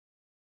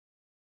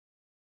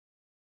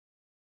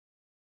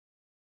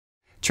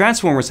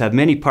Transformers have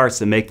many parts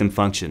that make them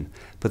function,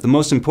 but the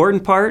most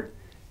important part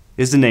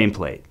is the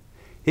nameplate.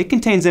 It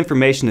contains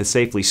information to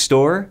safely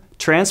store,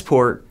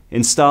 transport,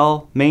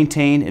 install,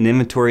 maintain, and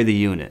inventory the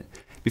unit.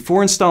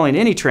 Before installing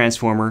any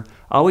transformer,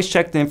 always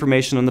check the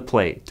information on the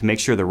plate to make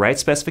sure the right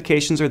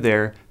specifications are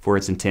there for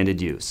its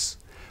intended use.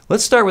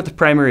 Let's start with the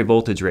primary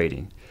voltage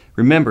rating.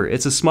 Remember,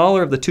 it's the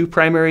smaller of the two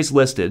primaries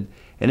listed,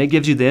 and it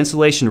gives you the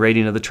insulation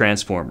rating of the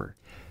transformer.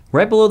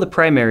 Right below the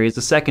primary is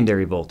the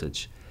secondary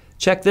voltage.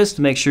 Check this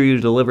to make sure you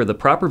deliver the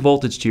proper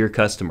voltage to your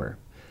customer.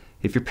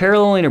 If you're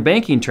paralleling or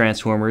banking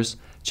transformers,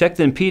 check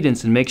the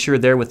impedance and make sure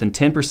they're within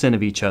 10%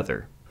 of each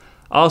other.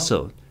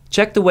 Also,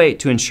 check the weight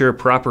to ensure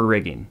proper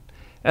rigging.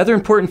 Other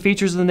important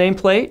features of the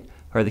nameplate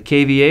are the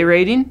kVA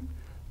rating,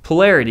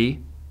 polarity,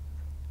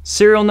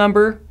 serial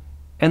number,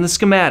 and the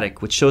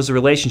schematic, which shows the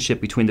relationship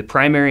between the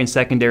primary and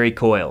secondary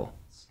coil.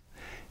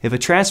 If a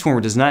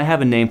transformer does not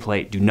have a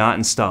nameplate, do not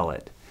install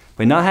it.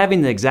 By not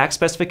having the exact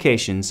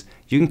specifications,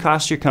 you can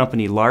cost your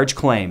company large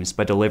claims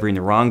by delivering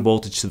the wrong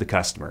voltage to the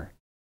customer.